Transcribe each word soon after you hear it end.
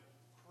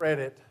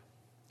credit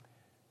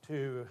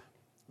to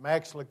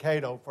Max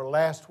Lucado for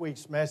last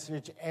week's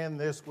message and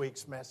this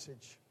week's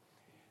message,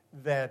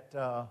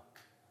 that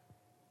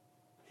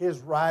his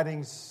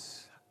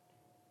writings,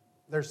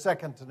 they're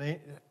second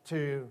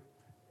to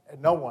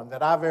no one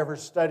that I've ever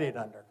studied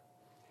under.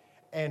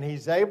 And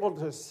he's able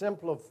to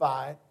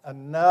simplify it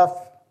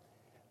enough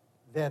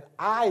that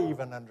I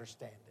even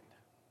understand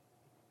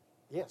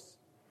it. Yes.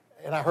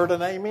 And I heard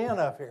an amen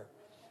up here.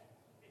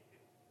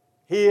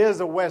 He is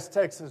a West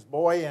Texas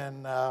boy,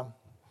 and I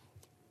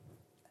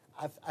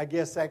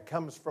guess that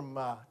comes from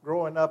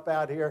growing up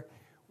out here.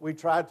 We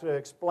try to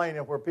explain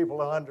it where people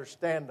will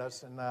understand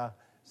us, and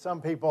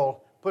some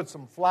people put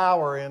some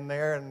flour in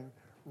there and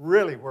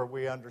really where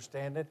we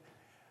understand it.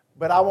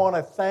 But I want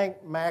to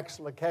thank Max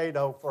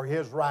Lucado for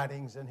his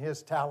writings and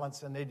his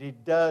talents, and that he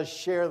does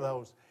share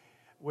those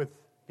with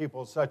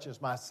people such as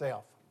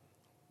myself.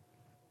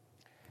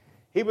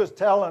 He was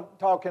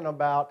talking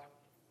about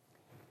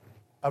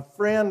a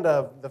friend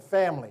of the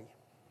family,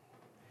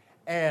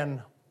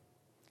 and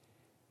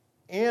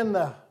in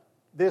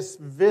this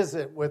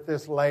visit with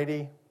this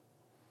lady,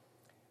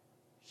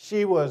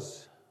 she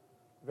was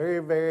very,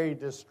 very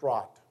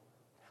distraught.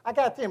 I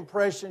got the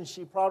impression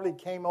she probably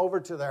came over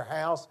to their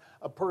house.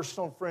 A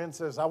personal friend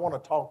says, I want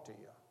to talk to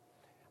you.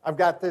 I've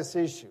got this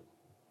issue.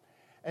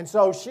 And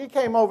so she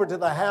came over to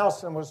the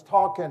house and was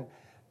talking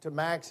to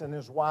Max and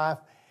his wife,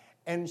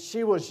 and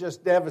she was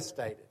just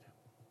devastated.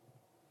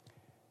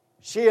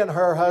 She and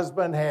her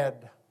husband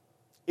had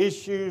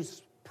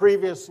issues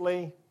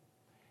previously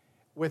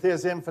with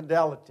his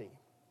infidelity.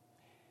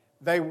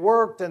 They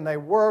worked and they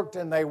worked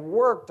and they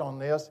worked on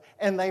this,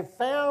 and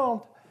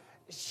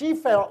she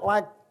felt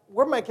like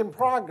we're making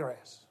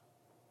progress.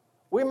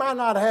 We might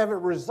not have it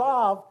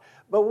resolved,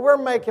 but we're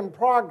making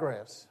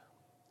progress.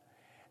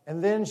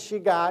 And then she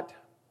got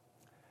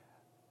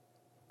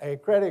a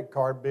credit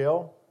card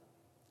bill,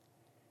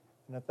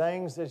 and the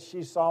things that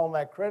she saw on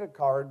that credit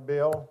card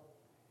bill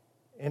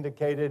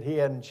indicated he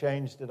hadn't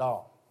changed at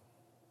all.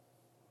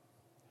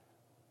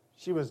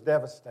 She was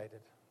devastated.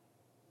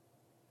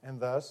 And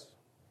thus,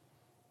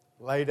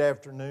 late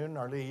afternoon,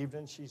 early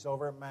evening, she's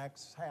over at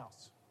Max's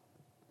house.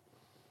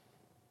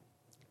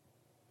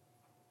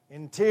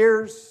 In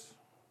tears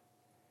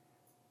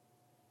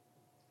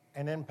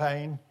and in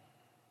pain,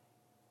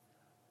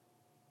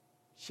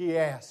 she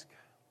asked,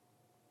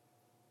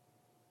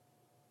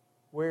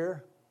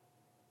 "Where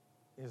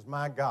is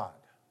my God?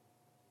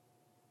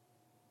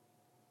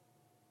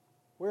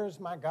 Where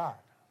is my God?"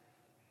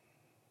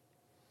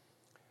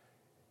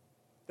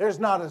 There's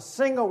not a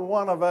single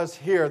one of us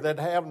here that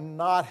have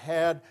not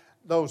had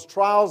those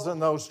trials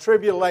and those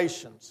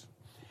tribulations.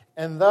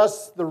 And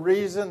thus the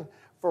reason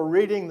for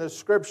reading the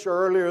scripture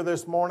earlier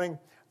this morning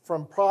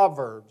from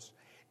Proverbs.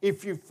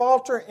 If you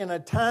falter in a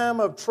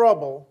time of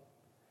trouble,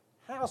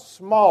 how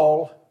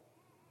small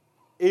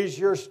is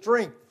your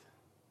strength?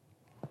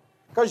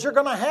 Because you're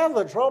going to have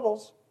the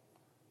troubles.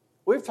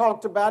 We've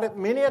talked about it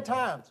many a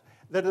times.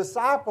 The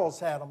disciples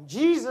had them.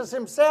 Jesus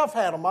himself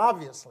had them,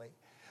 obviously.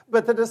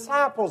 But the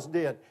disciples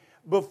did.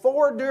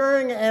 Before,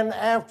 during, and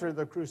after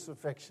the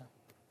crucifixion.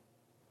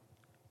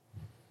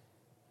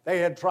 They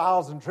had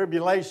trials and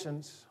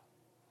tribulations.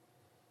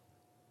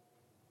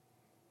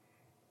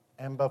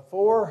 And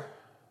before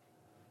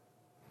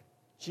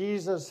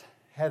Jesus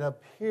had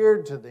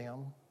appeared to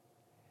them,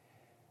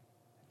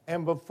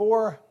 and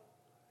before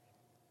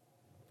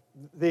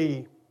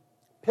the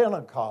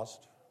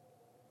Pentecost,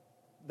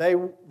 they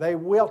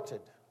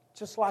wilted,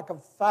 just like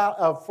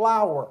a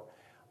flower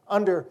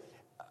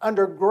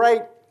under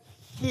great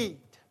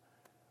heat.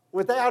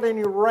 Without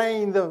any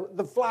rain,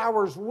 the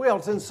flowers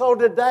wilt, and so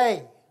did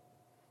they.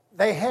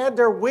 They had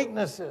their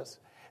weaknesses.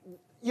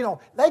 You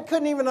know, they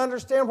couldn't even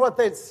understand what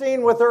they'd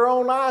seen with their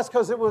own eyes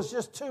because it was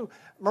just too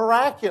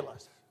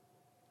miraculous.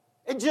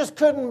 It just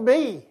couldn't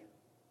be.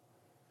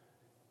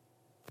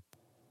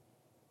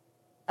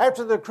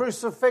 After the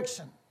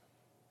crucifixion,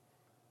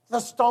 the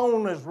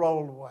stone is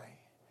rolled away.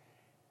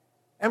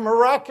 And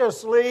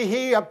miraculously,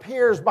 he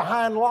appears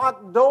behind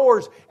locked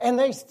doors, and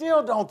they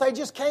still don't. They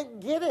just can't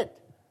get it.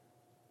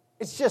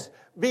 It's just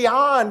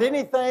beyond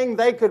anything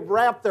they could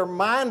wrap their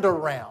mind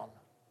around.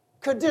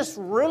 Could this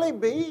really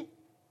be?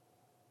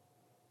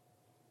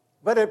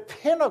 But at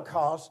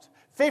Pentecost,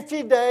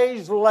 50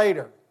 days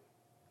later,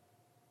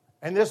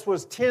 and this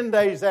was 10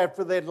 days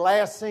after they'd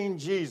last seen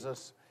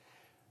Jesus,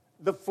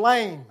 the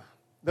flame,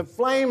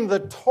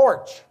 the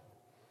torch,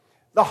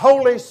 the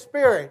Holy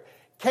Spirit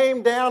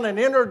came down and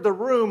entered the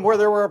room where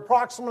there were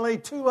approximately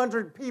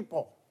 200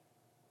 people.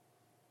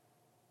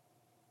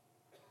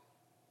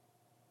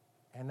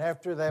 And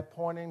after that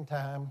point in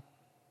time,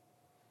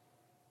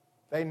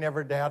 they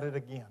never doubted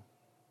again.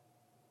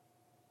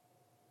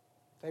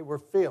 They were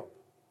filled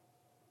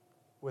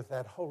with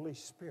that Holy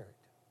Spirit.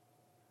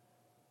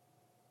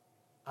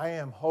 I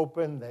am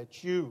hoping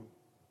that you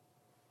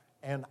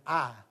and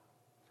I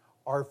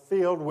are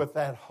filled with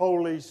that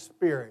Holy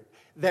Spirit,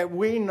 that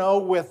we know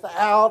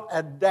without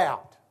a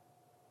doubt,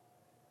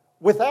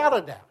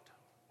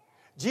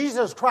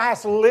 Jesus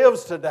Christ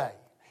lives today.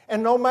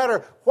 And no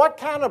matter what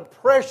kind of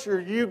pressure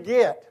you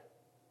get,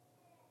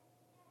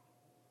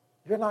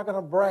 you're not going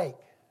to break.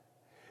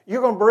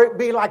 You're going to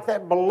be like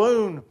that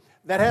balloon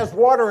that has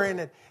water in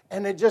it,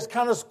 and it just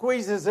kind of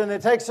squeezes and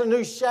it takes a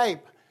new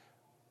shape.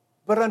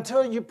 But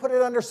until you put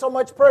it under so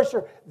much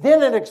pressure,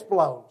 then it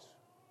explodes.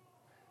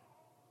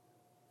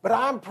 But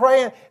I'm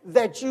praying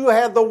that you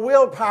have the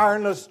willpower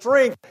and the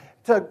strength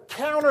to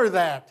counter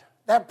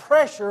that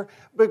pressure,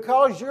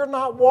 because you're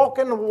not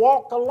walking the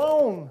walk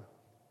alone.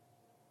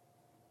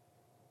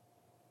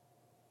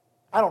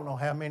 I don't know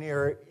how many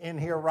are in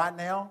here right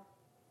now,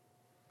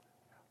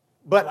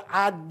 but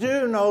I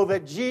do know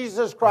that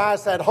Jesus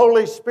Christ, that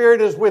Holy Spirit,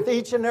 is with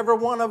each and every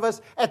one of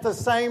us at the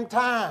same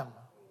time.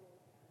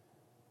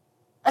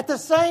 At the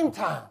same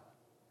time.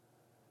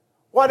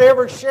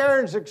 Whatever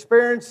Sharon's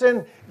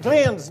experiencing,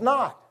 Glenn's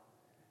not.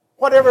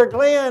 Whatever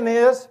Glenn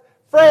is,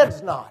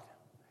 Fred's not.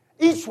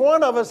 Each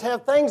one of us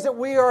have things that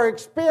we are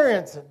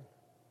experiencing.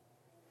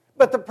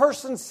 But the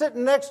person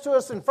sitting next to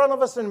us, in front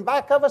of us, and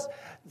back of us,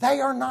 they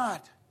are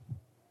not.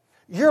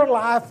 Your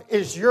life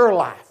is your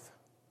life.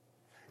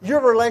 Your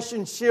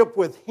relationship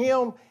with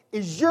Him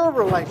is your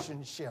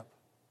relationship.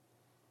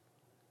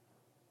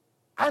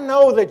 I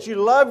know that you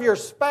love your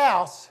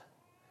spouse,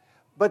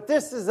 but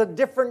this is a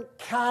different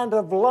kind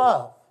of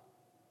love.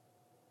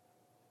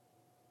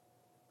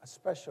 A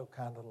special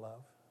kind of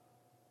love.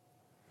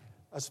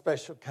 A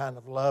special kind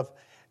of love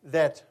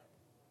that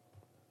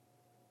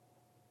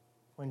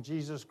when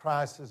Jesus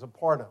Christ is a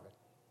part of it,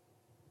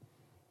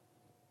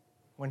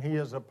 when He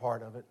is a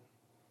part of it,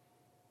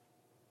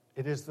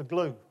 it is the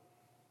glue.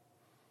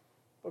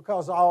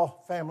 Because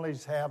all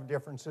families have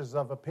differences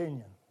of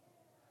opinion.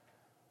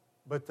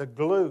 But the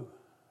glue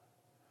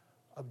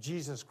of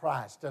Jesus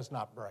Christ does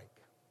not break.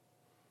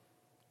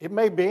 It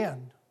may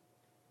bend.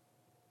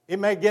 It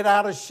may get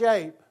out of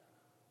shape.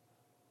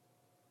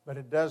 But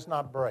it does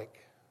not break.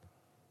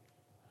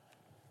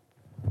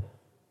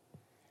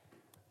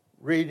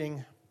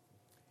 Reading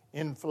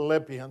in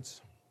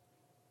Philippians,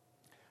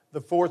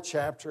 the 4th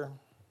chapter,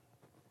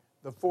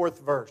 the 4th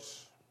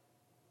verse.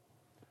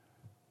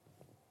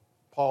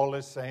 Paul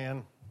is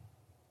saying,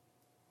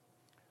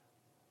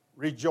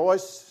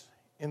 rejoice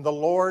in the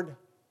Lord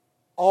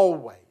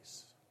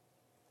always.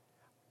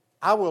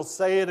 I will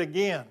say it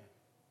again.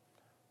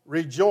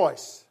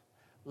 Rejoice.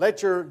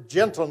 Let your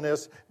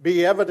gentleness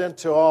be evident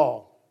to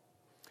all.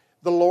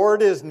 The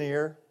Lord is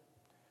near.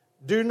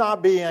 Do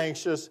not be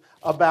anxious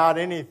about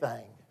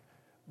anything,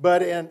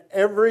 but in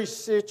every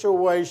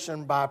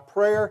situation by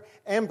prayer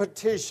and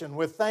petition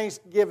with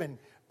thanksgiving,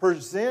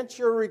 present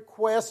your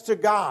requests to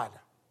God.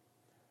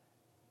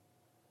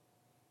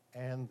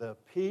 And the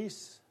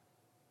peace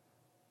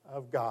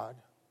of God,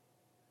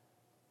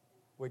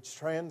 which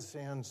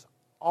transcends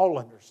all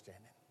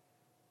understanding,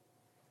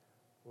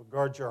 will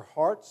guard your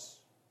hearts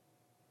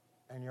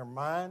and your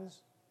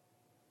minds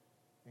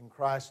in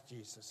Christ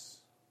Jesus.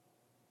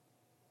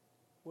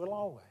 Will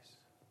always.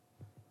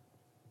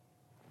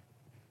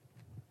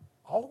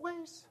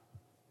 Always?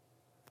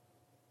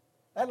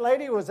 That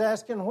lady was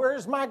asking,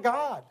 where's my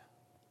God?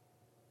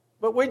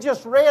 But we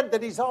just read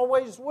that He's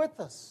always with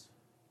us.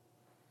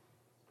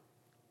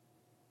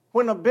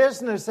 When a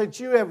business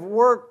that you have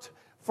worked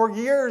for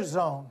years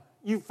on,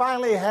 you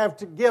finally have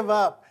to give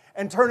up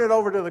and turn it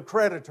over to the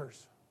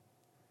creditors.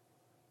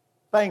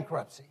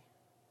 Bankruptcy.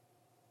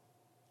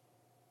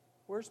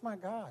 Where's my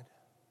God?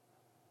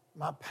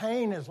 My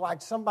pain is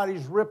like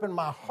somebody's ripping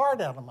my heart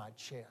out of my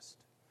chest.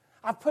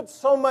 I've put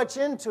so much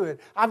into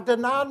it. I've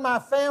denied my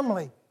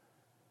family.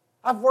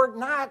 I've worked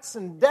nights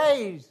and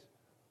days.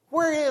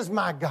 Where is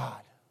my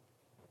God?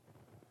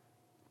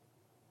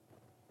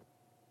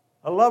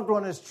 A loved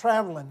one is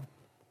traveling.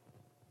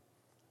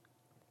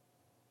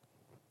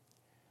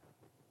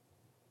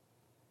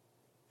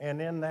 And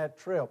in that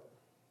trip,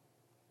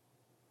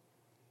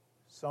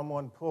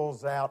 someone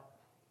pulls out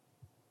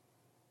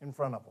in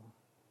front of them.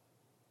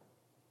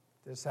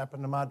 This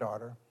happened to my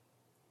daughter.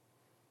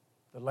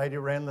 The lady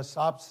ran the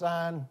stop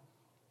sign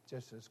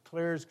just as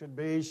clear as could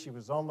be. She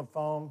was on the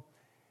phone,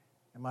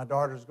 and my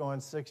daughter's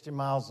going 60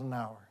 miles an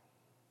hour.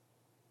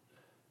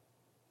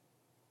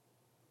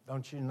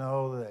 Don't you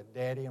know that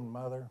daddy and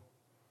mother,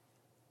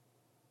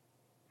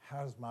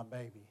 how's my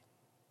baby?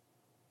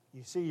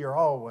 You see, you're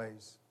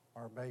always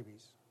our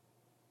babies.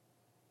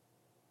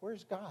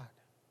 Where's God?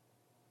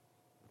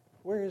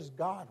 Where is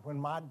God when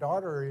my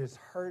daughter is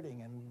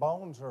hurting and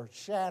bones are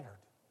shattered?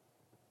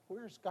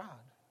 Where's God?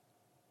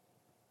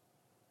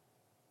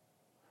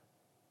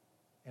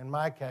 In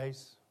my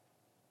case,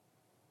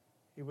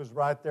 He was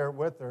right there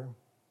with her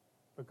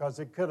because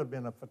it could have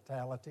been a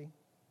fatality.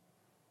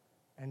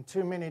 And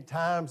too many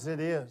times it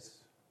is.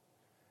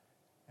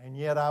 And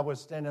yet I was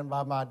standing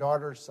by my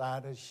daughter's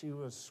side as she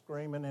was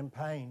screaming in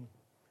pain.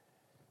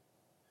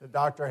 The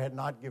doctor had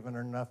not given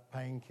her enough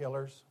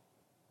painkillers,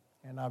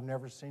 and I've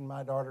never seen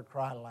my daughter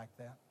cry like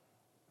that.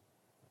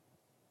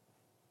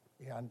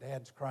 Yeah, and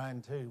Dad's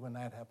crying too when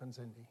that happens,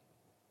 isn't he?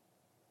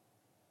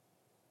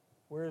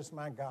 Where is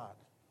my God?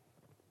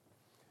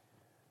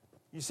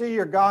 You see,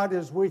 your God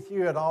is with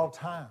you at all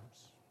times.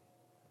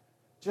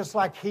 Just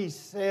like he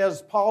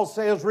says, Paul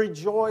says,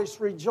 rejoice,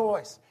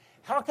 rejoice.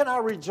 How can I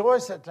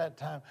rejoice at that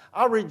time?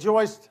 I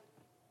rejoiced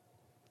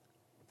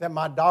that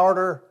my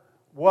daughter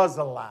was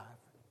alive,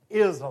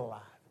 is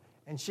alive,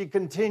 and she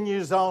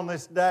continues on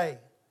this day,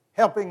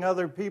 helping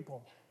other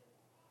people.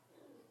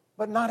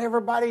 But not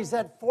everybody's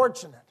that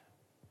fortunate.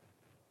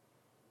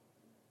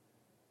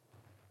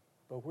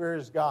 But where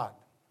is God?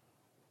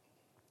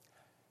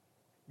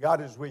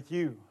 God is with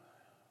you.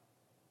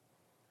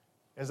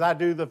 As I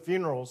do the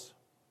funerals,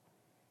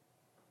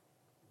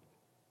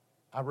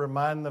 I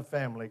remind the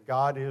family,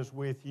 God is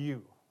with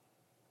you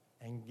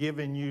and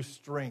giving you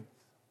strength.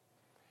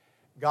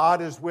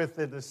 God is with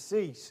the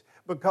deceased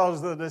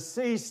because the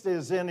deceased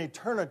is in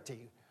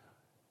eternity,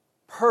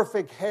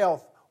 perfect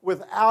health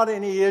without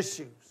any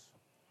issues.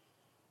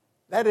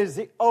 That is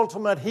the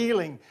ultimate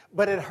healing,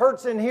 but it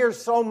hurts in here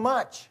so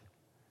much.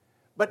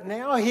 But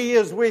now He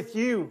is with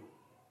you.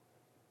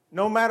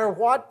 No matter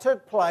what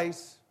took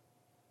place,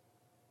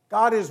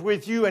 God is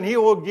with you and He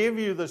will give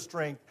you the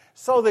strength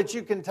so that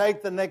you can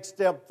take the next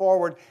step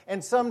forward.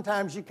 And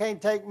sometimes you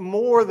can't take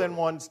more than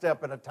one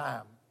step at a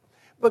time.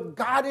 But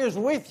God is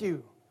with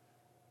you.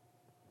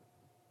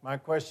 My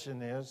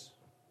question is,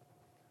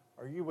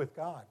 are you with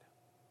God?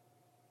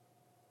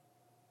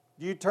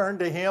 Do you turn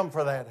to Him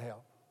for that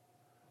help?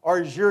 Or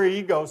is your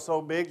ego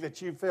so big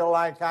that you feel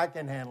like I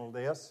can handle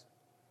this?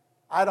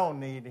 I don't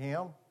need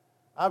Him.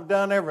 I've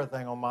done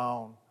everything on my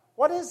own.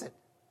 What is it?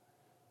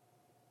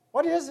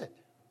 What is it?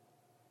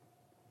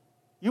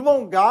 You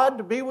want God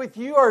to be with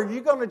you, or are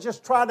you going to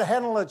just try to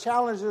handle the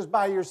challenges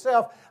by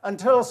yourself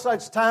until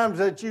such times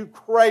that you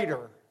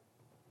crater?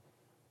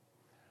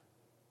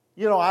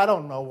 You know, I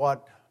don't know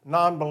what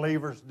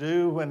non-believers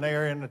do when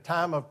they're in a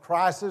time of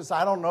crisis.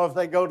 I don't know if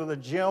they go to the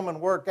gym and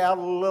work out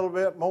a little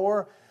bit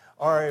more,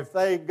 or if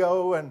they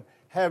go and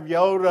have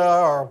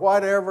yoga or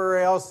whatever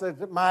else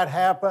that might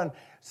happen,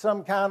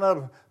 some kind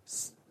of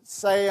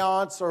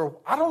seance, or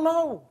I don't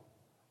know.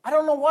 I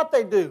don't know what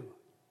they do.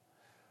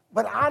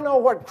 But I know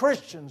what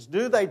Christians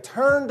do. They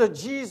turn to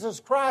Jesus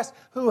Christ,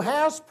 who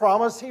has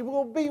promised He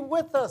will be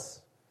with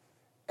us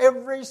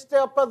every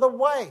step of the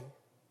way.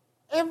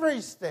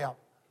 Every step.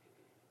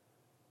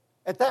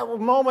 At that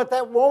moment,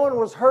 that woman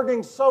was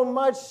hurting so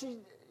much,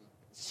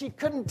 she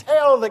couldn't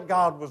tell that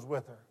God was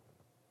with her.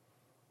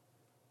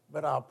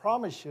 But I'll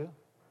promise you,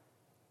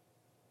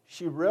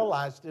 she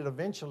realized it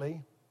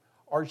eventually,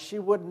 or she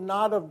would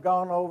not have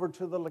gone over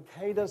to the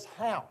Leucada's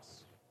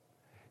house.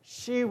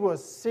 She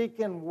was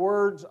seeking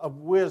words of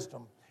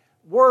wisdom,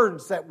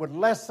 words that would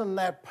lessen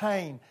that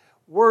pain,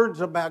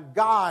 words about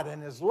God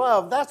and His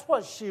love. That's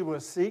what she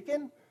was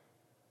seeking.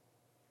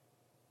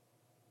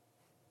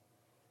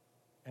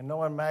 And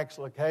knowing Max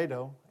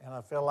Lucado, and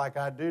I feel like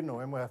I do know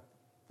him with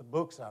the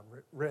books I've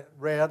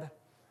read,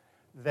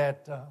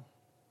 that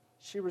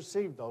she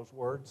received those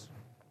words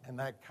and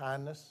that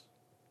kindness.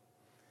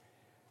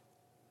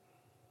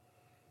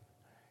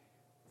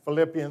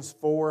 Philippians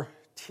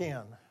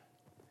 4:10.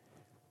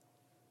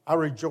 I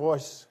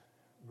rejoice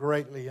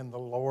greatly in the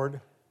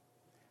Lord.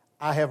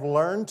 I have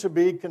learned to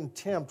be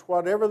content,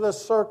 whatever the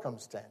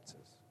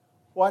circumstances.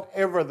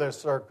 Whatever the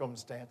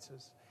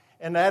circumstances.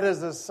 And that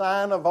is a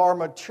sign of our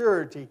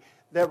maturity,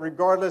 that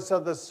regardless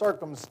of the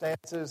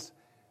circumstances,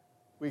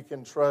 we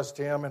can trust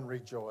Him and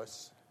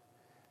rejoice.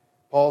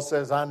 Paul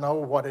says, I know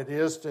what it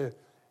is to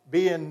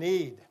be in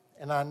need,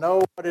 and I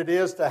know what it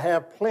is to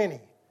have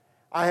plenty.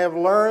 I have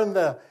learned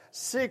the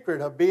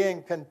secret of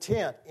being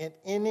content in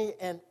any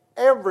and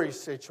every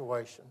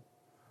situation,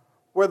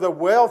 whether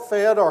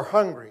well-fed or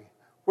hungry,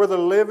 whether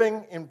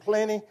living in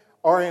plenty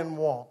or in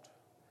want.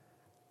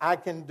 I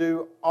can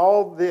do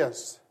all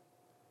this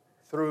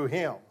through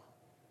Him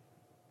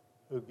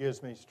who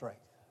gives me strength.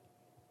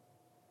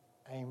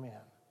 Amen.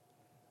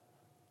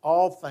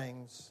 All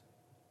things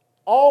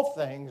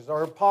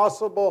are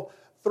possible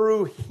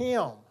through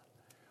Him.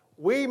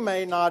 We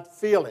may not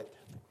feel it.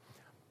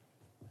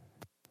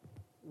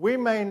 We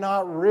may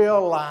not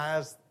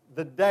realize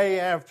the day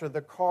after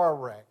the car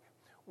wreck.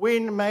 We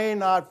may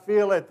not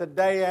feel it the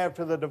day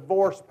after the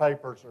divorce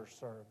papers are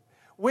served.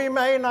 We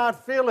may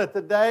not feel it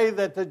the day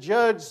that the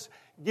judge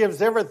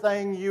gives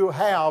everything you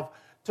have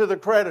to the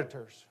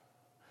creditors.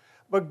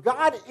 But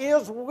God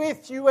is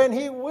with you and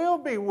He will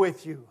be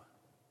with you.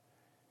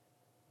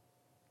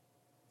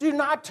 Do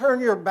not turn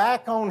your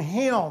back on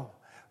Him,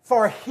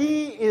 for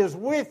He is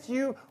with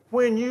you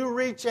when you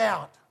reach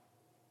out.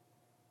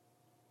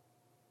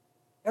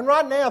 And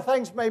right now,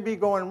 things may be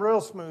going real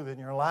smooth in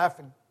your life,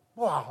 and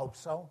boy, I hope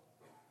so.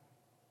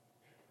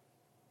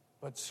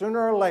 But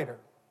sooner or later,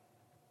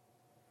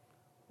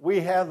 we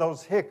have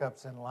those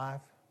hiccups in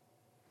life.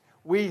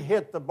 We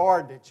hit the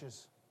bar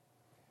ditches.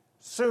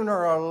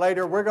 Sooner or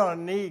later, we're going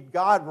to need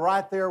God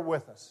right there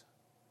with us.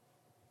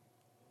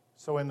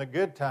 So in the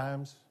good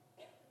times,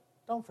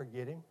 don't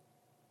forget Him.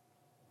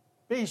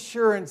 Be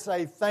sure and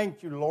say,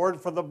 thank you, Lord,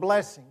 for the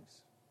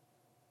blessings.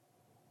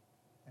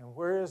 And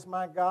where is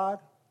my God?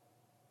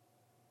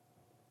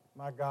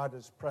 My God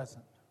is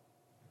present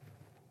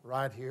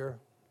right here,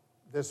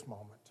 this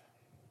moment.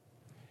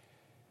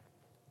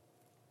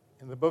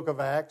 in the book of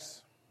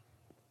Acts,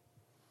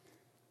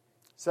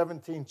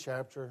 17th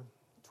chapter,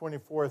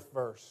 24th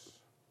verse.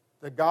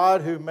 The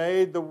God who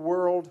made the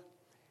world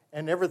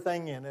and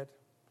everything in it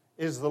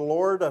is the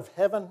Lord of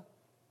heaven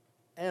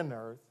and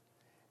earth,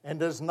 and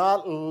does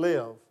not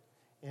live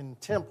in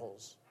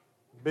temples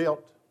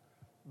built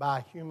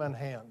by human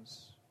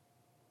hands.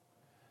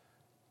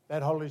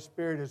 That Holy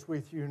Spirit is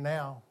with you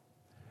now.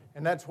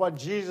 And that's what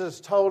Jesus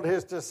told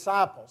his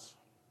disciples,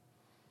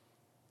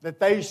 that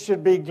they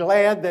should be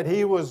glad that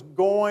he was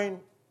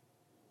going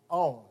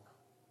on.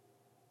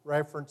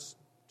 Reference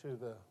to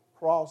the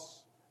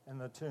cross and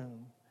the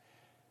tomb.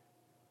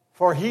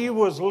 For he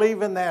was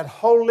leaving that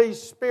Holy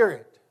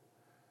Spirit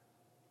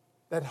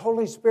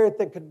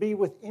that could be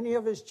with any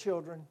of his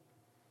children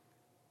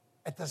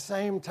at the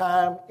same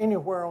time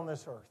anywhere on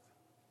this earth.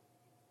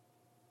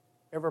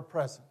 Ever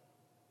present.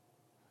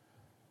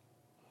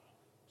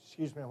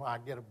 Excuse me while I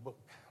get a book.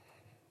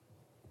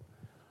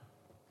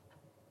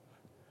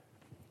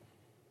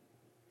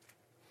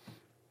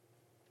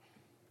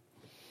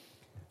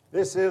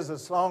 This is a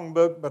song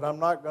book, but I'm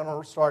not going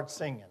to start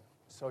singing,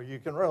 so you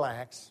can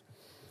relax.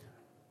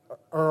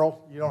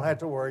 Earl, you don't have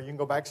to worry. You can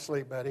go back to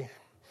sleep, buddy.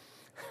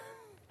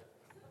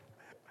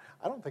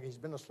 I don't think he's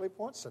been asleep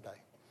once today.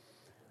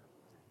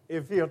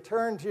 If you'll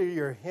turn to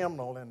your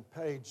hymnal in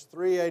page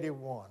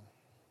 381,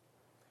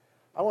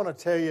 I want to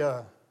tell you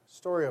a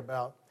story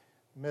about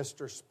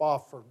Mr.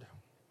 Spofford.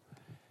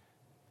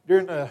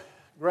 During the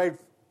Great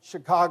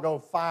Chicago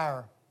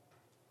Fire,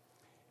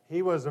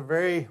 he was a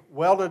very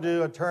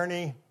well-to-do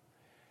attorney,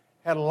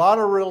 had a lot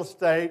of real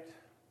estate,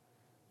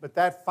 but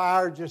that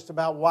fire just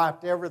about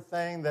wiped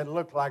everything that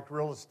looked like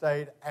real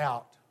estate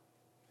out,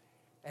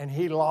 and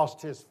he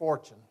lost his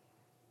fortune.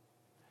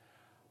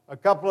 A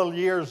couple of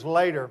years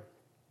later,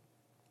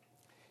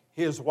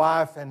 his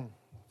wife and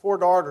 4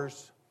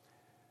 daughters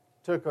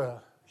took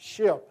a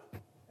ship,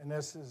 and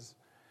this is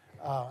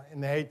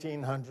in the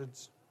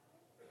 1800s,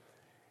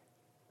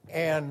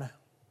 and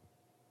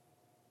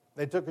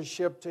they took a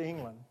ship to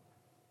England.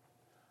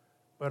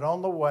 But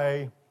on the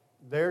way,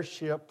 their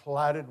ship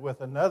collided with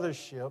another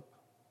ship,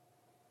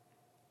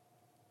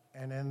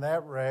 and in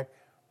that wreck,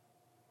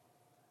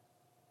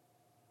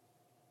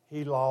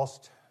 he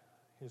lost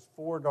his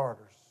 4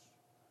 daughters.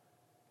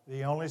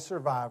 The only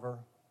survivor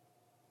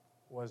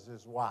was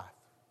his wife.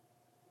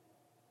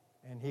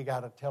 And he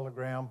got a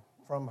telegram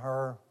from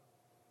her,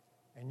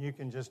 and you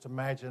can just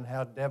imagine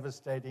how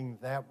devastating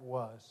that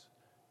was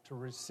to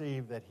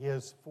receive that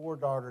his 4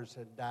 daughters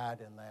had died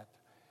in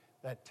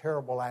that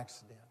terrible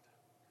accident.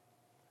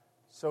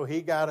 So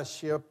he got a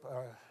ship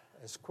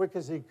as quick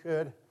as he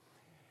could.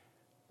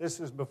 This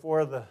is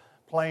before the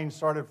plane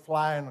started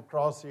flying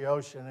across the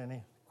ocean, and the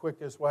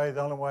quickest way,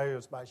 the only way,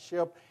 was by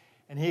ship.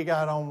 And he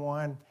got on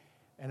one,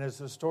 and as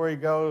the story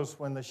goes,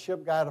 when the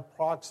ship got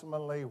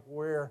approximately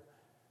where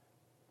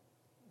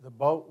the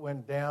boat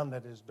went down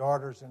that his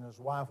daughters and his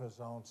wife was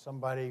on,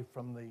 somebody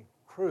from the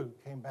crew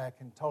came back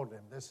and told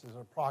him this is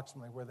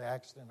approximately where the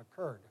accident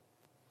occurred.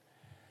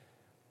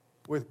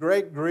 With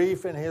great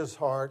grief in his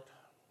heart,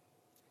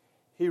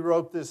 he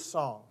wrote this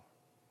song.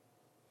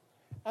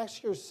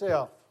 Ask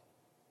yourself,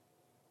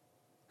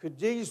 could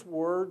these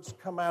words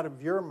come out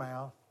of your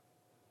mouth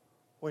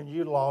when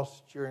you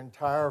lost your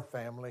entire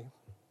family?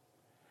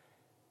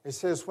 It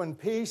says, when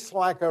peace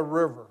like a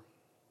river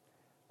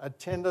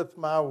attendeth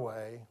my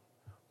way,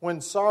 when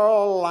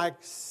sorrow like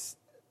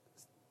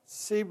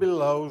sea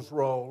billows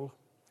roll,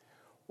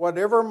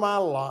 whatever my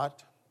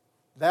lot,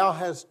 thou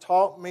hast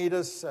taught me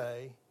to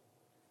say,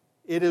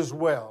 it is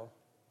well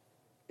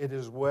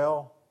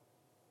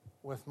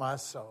with my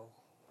soul.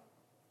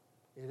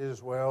 It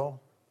is well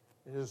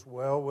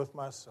with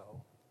my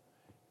soul.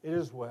 It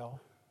is well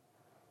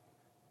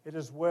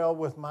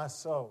with my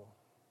soul.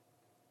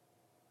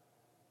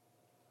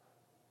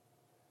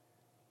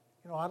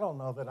 You know, I don't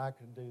know that I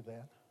could do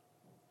that.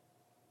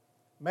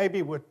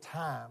 Maybe with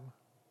time,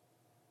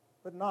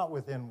 but not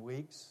within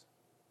weeks.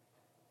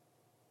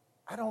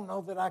 I don't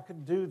know that I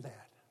could do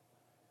that.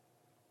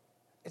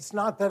 It's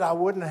not that I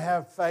wouldn't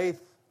have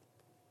faith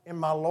in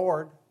my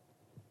Lord,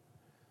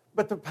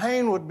 but the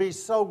pain would be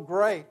so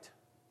great.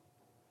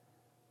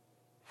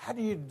 How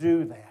do you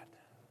do that?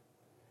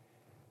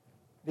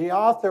 The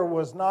author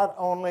was not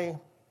only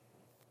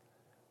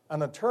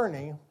an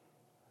attorney,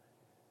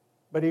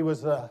 but he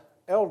was an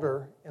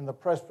elder in the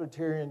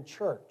Presbyterian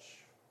Church.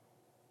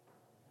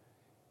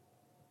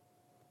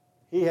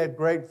 He had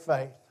great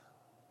faith.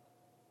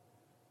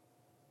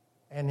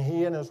 And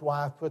he and his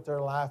wife put their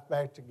life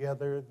back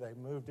together. They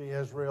moved to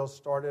Israel,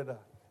 started a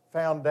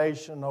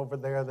foundation over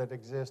there that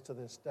exists to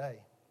this day.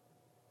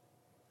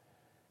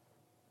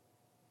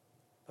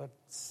 But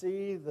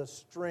see the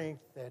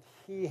strength that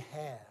he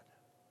had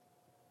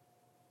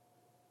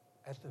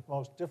at the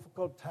most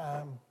difficult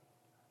time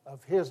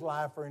of his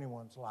life or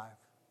anyone's life.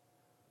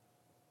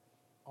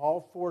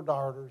 All 4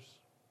 daughters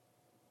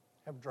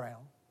have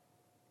drowned.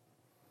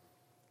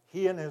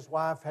 He and his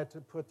wife had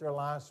to put their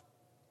lives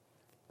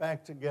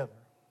back together.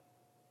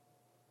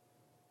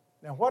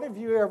 Now, what have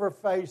you ever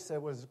faced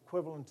that was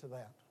equivalent to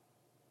that?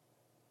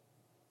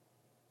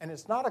 And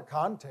it's not a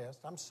contest.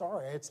 I'm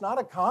sorry. It's not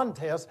a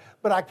contest,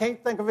 but I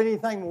can't think of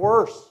anything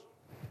worse.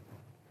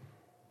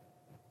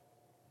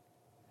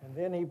 And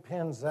then he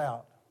pins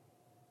out,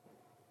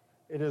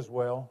 it is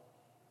well.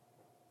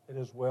 It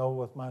is well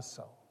with my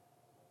soul.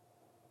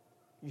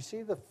 You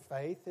see the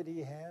faith that he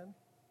had?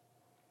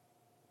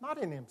 Not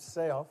in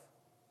himself,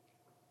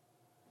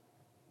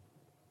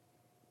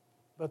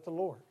 but the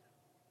Lord.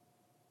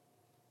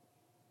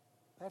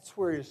 That's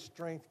where his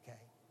strength came.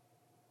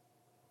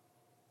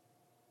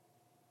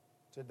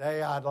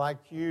 Today, I'd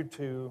like you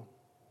to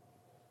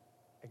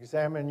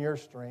examine your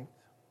strength,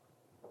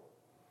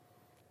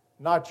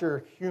 not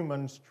your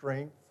human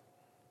strength.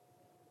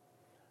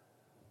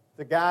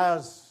 The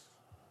guys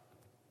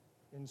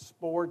in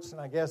sports, and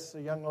I guess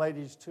the young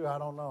ladies too, I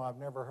don't know, I've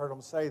never heard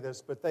them say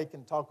this, but they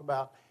can talk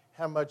about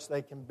how much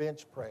they can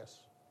bench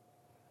press,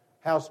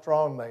 how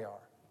strong they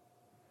are.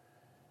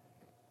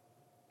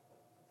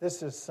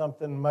 This is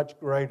something much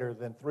greater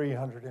than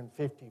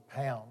 350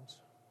 pounds.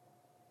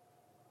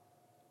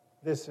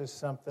 This is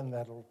something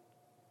that'll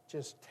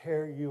just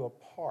tear you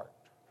apart.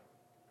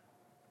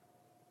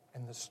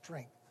 And the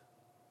strength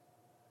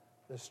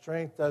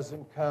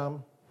doesn't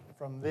come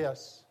from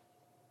this,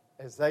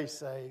 as they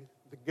say,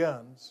 the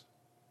guns.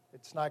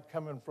 It's not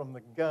coming from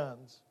the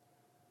guns,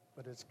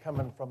 but it's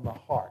coming from the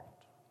heart.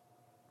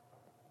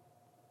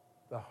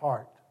 The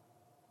heart.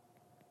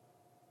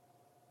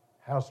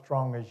 How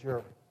strong is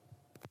your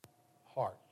heart?